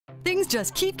Things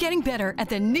just keep getting better at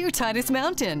the new Titus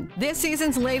Mountain. This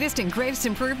season's latest and greatest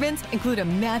improvements include a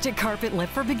magic carpet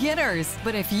lift for beginners.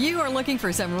 But if you are looking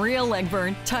for some real leg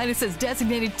burn, Titus has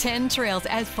designated 10 trails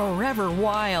as forever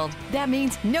wild. That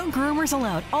means no groomers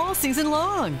allowed all season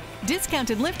long.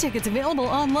 Discounted lift tickets available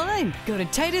online. Go to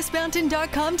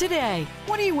TitusMountain.com today.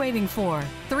 What are you waiting for?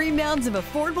 3 mountains of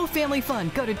affordable family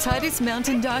fun. Go to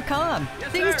TitusMountain.com.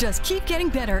 Things just keep getting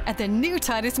better at the new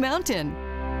Titus Mountain.